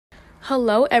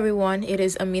Hello everyone, it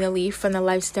is Amina Lee from the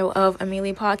Lifestyle of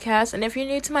Amelia podcast, and if you're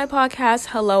new to my podcast,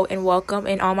 hello and welcome.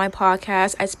 And on my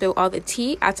podcast, I spill all the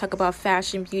tea. I talk about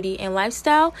fashion, beauty, and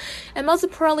lifestyle, and most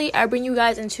importantly, I bring you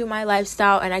guys into my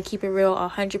lifestyle and I keep it real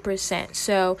 100%.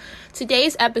 So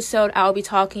today's episode, I'll be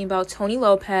talking about Tony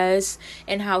Lopez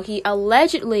and how he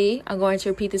allegedly, I'm going to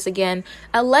repeat this again,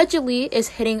 allegedly is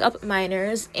hitting up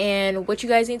minors and what you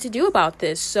guys need to do about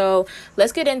this. So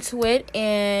let's get into it,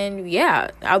 and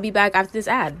yeah, I'll be back after this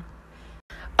ad.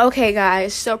 Okay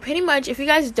guys, so pretty much if you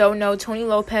guys don't know, Tony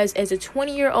Lopez is a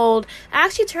 20-year-old,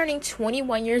 actually turning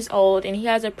 21 years old, and he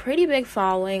has a pretty big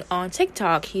following on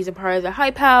TikTok. He's a part of the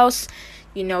Hype House.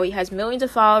 You know, he has millions of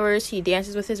followers. He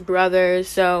dances with his brothers.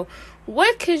 So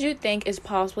what could you think is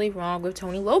possibly wrong with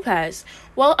Tony Lopez?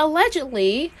 Well,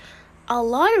 allegedly, a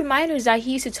lot of minors that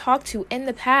he used to talk to in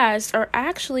the past are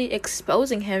actually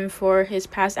exposing him for his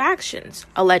past actions.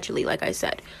 Allegedly, like I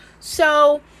said.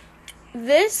 So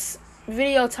this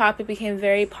video topic became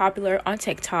very popular on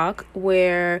TikTok,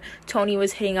 where Tony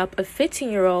was hitting up a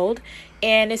 15-year-old,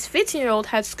 and this 15-year-old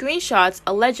had screenshots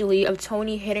allegedly of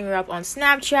Tony hitting her up on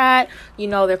Snapchat, you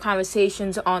know, their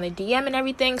conversations on the DM and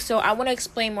everything. So I want to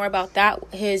explain more about that,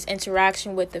 his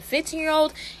interaction with the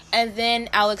 15-year-old, and then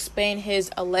I'll explain his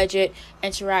alleged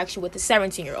interaction with the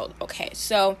 17-year-old. Okay,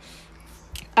 so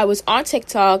I was on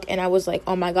TikTok and I was like,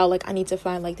 oh my god, like I need to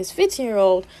find like this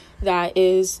 15-year-old that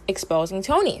is exposing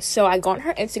Tony. So I got on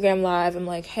her Instagram live. I'm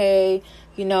like, hey,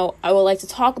 you know, I would like to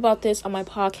talk about this on my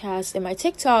podcast and my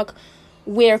TikTok.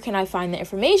 Where can I find the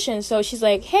information? So she's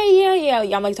like, hey,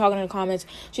 yeah. I'm like talking in the comments.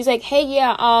 She's like, hey,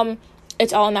 yeah,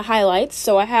 it's all in the highlights.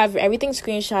 So I have everything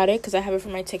screenshotted because I have it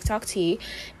from my TikTok tea.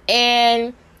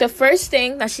 And the first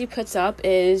thing that she puts up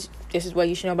is, this is what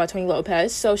you should know about Tony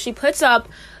Lopez. So she puts up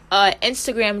an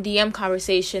Instagram DM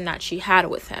conversation that she had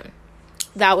with him.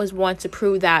 That was one, to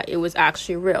prove that it was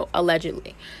actually real,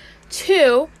 allegedly.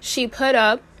 2, she put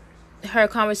up her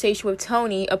conversation with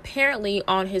Tony, apparently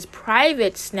on his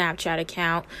private Snapchat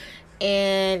account.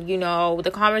 And, you know,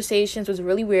 the conversations was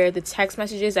really weird. The text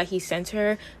messages that he sent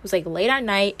her was like late at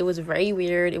night. It was very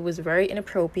weird. It was very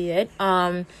inappropriate.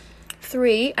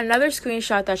 3, another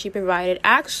screenshot that she provided.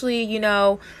 Actually, you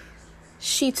know,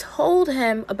 she told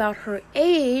him about her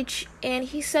age, and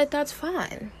he said that's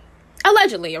fine.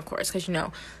 Allegedly, of course, because, you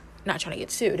know, not trying to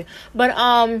get sued.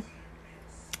 But,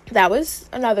 that was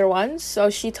another one.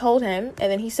 So she told him,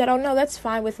 and then he said, oh, no, that's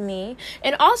fine with me.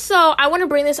 And also, I want to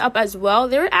bring this up as well.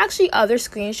 There are actually other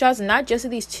screenshots, not just of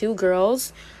these 2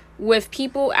 girls, with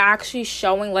people actually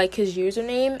showing, like, his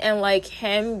username and, like,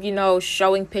 him, you know,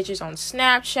 showing pictures on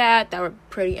Snapchat that were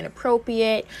pretty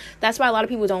inappropriate. That's why a lot of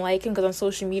people don't like him, because on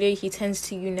social media, he tends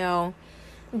to, you know,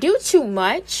 do too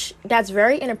much that's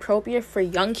very inappropriate for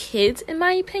young kids, in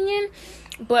my opinion.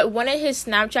 But one of his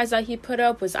Snapchats that he put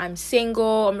up was, I'm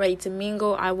single, I'm ready to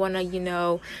mingle, I want to, you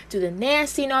know, do the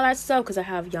nasty and all that stuff, because I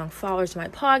have young followers on my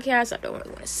podcast, I don't really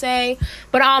want to say.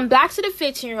 But back to the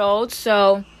 15-year-old.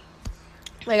 So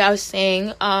like I was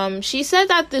saying, she said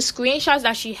that the screenshots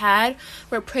that she had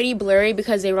were pretty blurry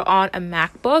because they were on a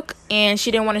MacBook, and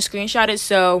she didn't want to screenshot it,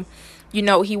 so, you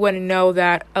know, he wouldn't know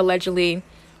that allegedly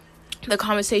the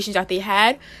conversations that they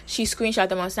had, she screenshot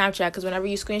them on Snapchat, because whenever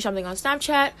you screenshot something on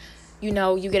Snapchat, you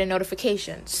know, you get a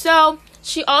notification. So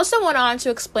she also went on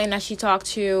to explain that she talked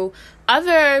to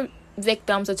other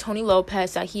victims of Tony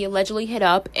Lopez that he allegedly hit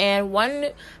up, and one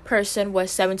person was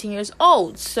 17 years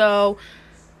old. So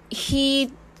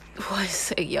he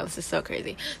was, this is so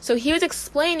crazy. So he was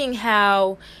explaining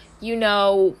how, you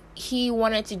know, he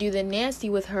wanted to do the nasty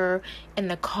with her in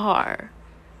the car.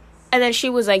 And then she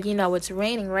was like, you know, it's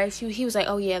raining, right? He was like,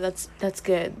 oh, yeah, that's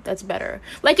good. That's better.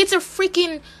 Like, it's a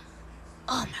freaking,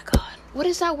 oh, my God. What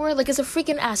is that word? Like, it's a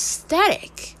freaking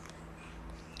aesthetic.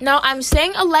 Now, I'm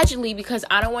saying allegedly because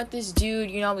I don't want this dude,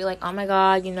 you know, be like, oh, my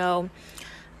God, you know,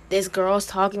 this girl's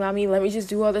talking about me. Let me just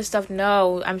do all this stuff.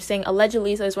 No, I'm saying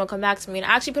allegedly, so this won't come back to me. And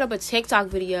I actually put up a TikTok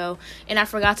video, and I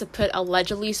forgot to put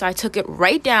allegedly, so I took it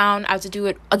right down. I have to do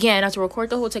it again. I have to record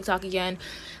the whole TikTok again.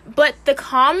 But the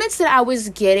comments that I was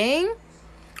getting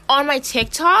on my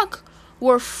TikTok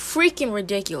were freaking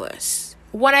ridiculous.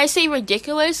 When I say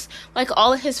ridiculous, like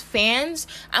all of his fans,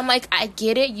 I'm like, I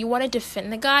get it. You want to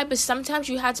defend the guy, but sometimes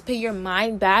you have to put your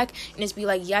mind back and just be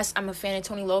like, yes, I'm a fan of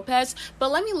Tony Lopez,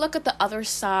 but let me look at the other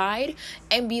side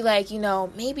and be like, you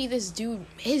know, maybe this dude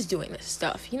is doing this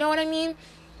stuff. You know what I mean?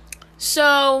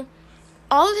 So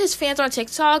all of his fans on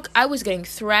TikTok, I was getting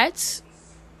threats.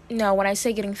 No, when I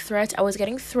say getting threats, I was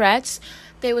getting threats.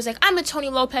 They was like, I'm a Tony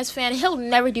Lopez fan. He'll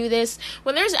never do this.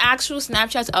 When there's actual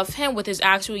Snapchats of him with his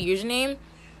actual username,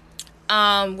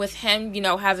 with him,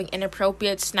 having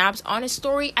inappropriate snaps on his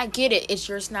story. I get it. It's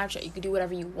your Snapchat. You can do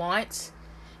whatever you want.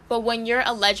 But when you're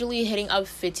allegedly hitting up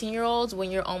 15-year-olds when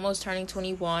you're almost turning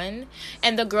 21,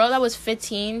 and the girl that was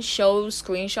 15 shows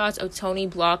screenshots of Tony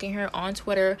blocking her on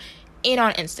Twitter and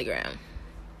on Instagram.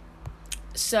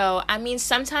 So,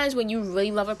 sometimes when you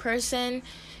really love a person,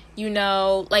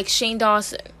 like Shane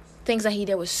Dawson, things that he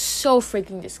did was so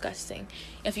freaking disgusting.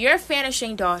 If you're a fan of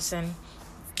Shane Dawson,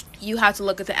 you have to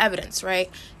look at the evidence, right?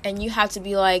 And you have to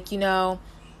be like, man,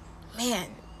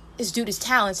 this dude is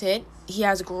talented. He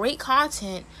has great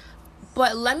content.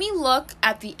 But let me look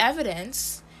at the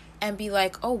evidence and be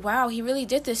like, oh, wow, he really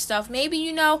did this stuff.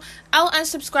 Maybe, I'll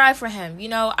unsubscribe for him.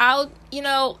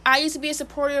 I used to be a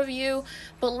supporter of you,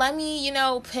 but let me,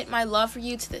 put my love for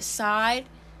you to the side.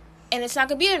 And it's not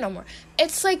going to be there no more.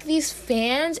 It's like these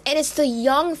fans, and it's the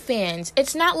young fans.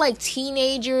 It's not like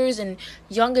teenagers and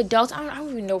young adults. I don't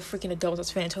even know freaking adults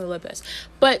that's fan of Tony Lopez.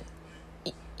 But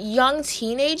young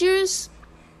teenagers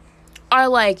are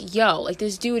like, yo, like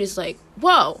this dude is like,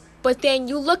 whoa. But then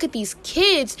you look at these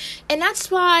kids, and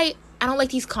that's why I don't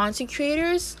like these content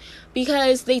creators,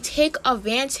 because they take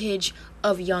advantage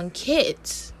of young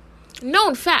kids.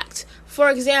 Known fact. For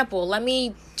example, let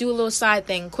me do a little side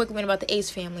thing, quick minute about the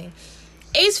Ace family.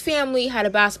 Ace family had a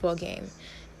basketball game.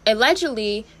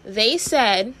 Allegedly, they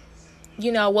said,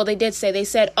 they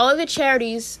said all of the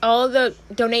charities, all of the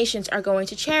donations are going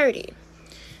to charity.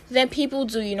 Then people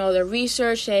do, their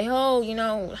research, say,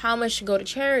 how much should go to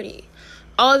charity?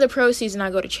 All of the proceeds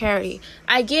not go to charity.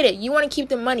 I get it. You want to keep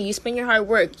the money. You spend your hard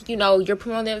work. You're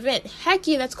promoting the event. Heck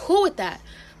yeah, that's cool with that.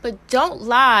 But don't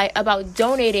lie about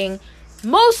donating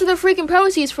most of the freaking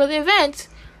proceeds for the event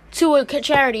to a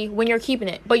charity when you're keeping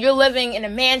it. But you're living in a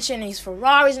mansion and these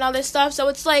Ferraris and all this stuff. So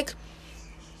it's like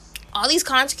all these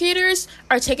content creators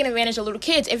are taking advantage of little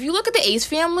kids. If you look at the Ace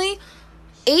family,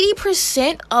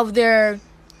 80% of their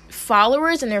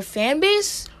followers and their fan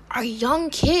base are young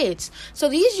kids. So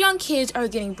these young kids are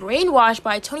getting brainwashed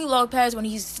by Tony Lopez when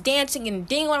he's dancing and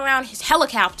dingling around his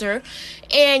helicopter.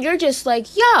 And you're just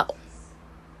like, yo,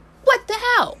 what the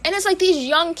hell? And it's like these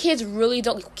young kids really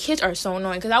don't. Kids are so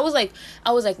annoying. Because I was like,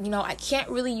 I can't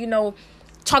really,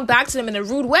 talk back to them in a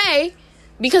rude way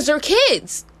because they're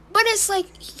kids. But it's like,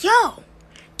 yo,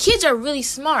 kids are really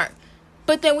smart.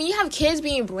 But then when you have kids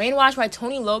being brainwashed by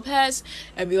Tony Lopez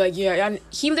and be like, yeah,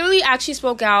 he literally actually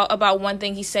spoke out about one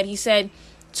thing he said. He said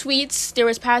tweets, there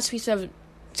was past tweets of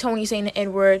Tony saying the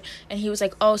N-word, and he was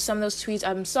like, oh, some of those tweets,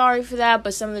 I'm sorry for that,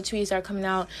 but some of the tweets that are coming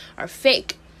out are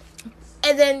fake.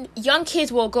 And then young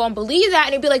kids will go and believe that,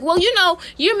 and they'll be like, well,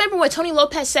 you remember when Tony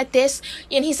Lopez said this,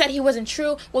 and he said he wasn't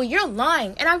true? Well, you're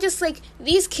lying. And I'm just like,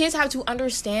 these kids have to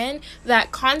understand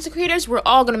that content creators, we're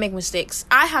all going to make mistakes.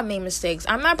 I have made mistakes.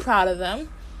 I'm not proud of them.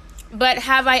 But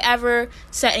have I ever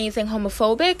said anything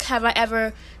homophobic? Have I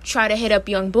ever tried to hit up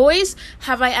young boys?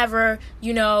 Have I ever,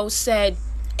 said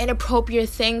inappropriate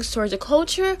things towards the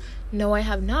culture? No, I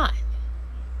have not.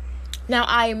 Now,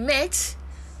 I admit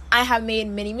I have made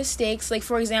many mistakes. Like,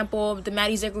 for example, the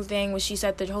Maddie Ziegler thing, when she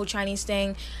said the whole Chinese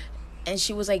thing, and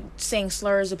she was, like, saying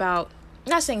slurs about,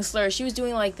 not saying slurs, she was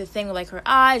doing, like, the thing with, like, her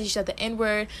eyes, she said the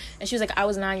N-word, and she was like, I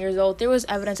was 9 years old. There was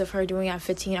evidence of her doing it at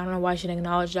 15. I don't know why she didn't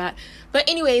acknowledge that. But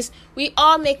anyways, we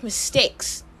all make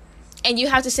mistakes, and you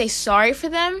have to say sorry for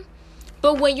them.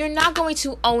 But when you're not going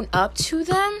to own up to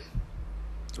them,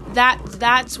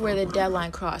 that's where the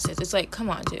deadline crosses. It's like, come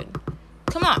on, dude.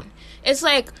 Come on. It's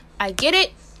like, I get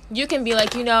it. You can be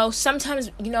like,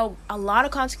 sometimes, a lot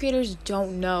of content creators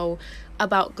don't know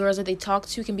about girls that they talk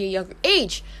to can be a younger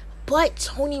age. But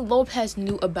Tony Lopez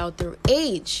knew about their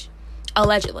age,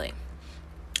 allegedly.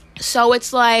 So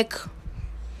it's like,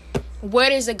 where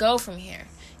does it go from here?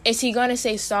 Is he going to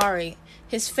say sorry?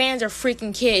 His fans are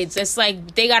freaking kids. It's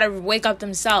like, they got to wake up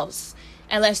themselves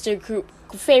unless their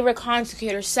favorite content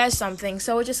creator says something.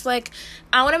 So it's just like,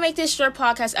 I want to make this short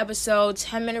podcast episode,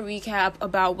 10-minute recap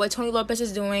about what Tony Lopez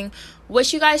is doing,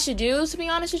 what you guys should do, to be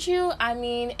honest with you.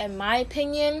 In my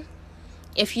opinion,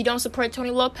 if you don't support Tony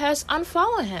Lopez,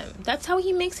 unfollow him. That's how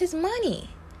he makes his money.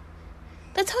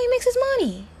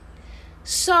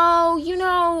 So,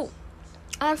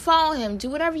 unfollow him. Do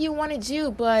whatever you want to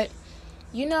do. But,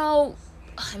 in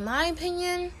my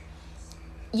opinion,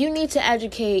 you need to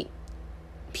educate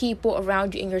people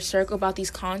around you in your circle about these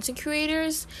content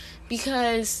creators,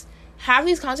 because have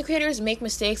these content creators make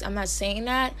mistakes. I'm not saying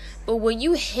that, but when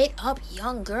you hit up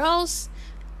young girls,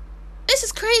 this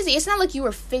is crazy. It's not like you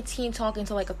were 15 talking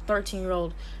to like a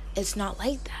 13-year-old. It's not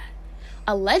like that.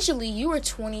 Allegedly, you were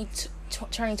 20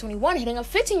 turning 21 hitting up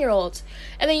 15-year-olds,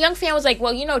 and the young fan was like,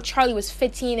 well, Charlie was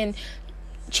 15 and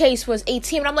Chase was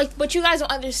 18. And I'm like, but you guys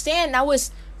don't understand, that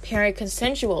was parent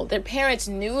consensual. Their parents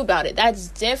knew about it. That's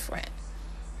different.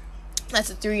 That's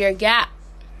a 3-year gap.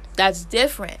 That's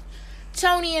different.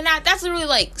 Tony and that's really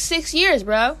like 6 years,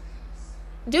 bro.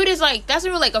 Dude is like, that's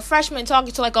really like a freshman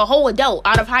talking to like a whole adult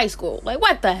out of high school. Like,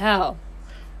 what the hell?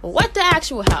 What the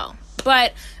actual hell?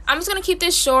 But I'm just gonna keep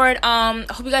this short. I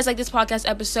hope you guys like this podcast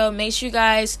episode. Make sure you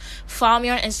guys follow me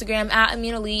on Instagram at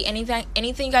Amina Lee. Anything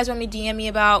you guys want me to DM me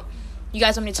about, you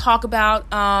guys want me to talk about,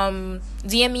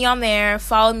 DM me on there.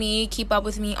 Follow me, keep up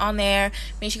with me on there.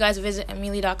 Make sure you guys visit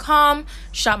Amelie.com.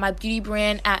 Shop my beauty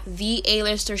brand at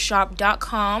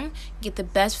thealistershop.com. Get the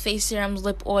best face serums,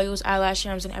 lip oils, eyelash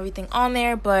serums, and everything on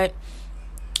there. But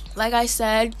like I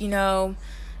said,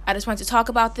 I just wanted to talk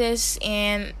about this,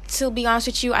 and to be honest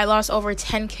with you, I lost over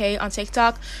 10K on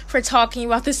TikTok for talking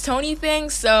about this Tony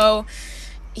thing. So,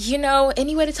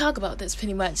 any way to talk about this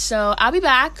pretty much. So I'll be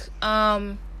back.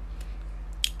 And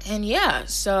yeah,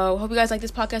 so hope you guys like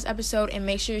this podcast episode, and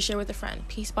make sure you share with a friend.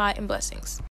 Peace, bye, and blessings.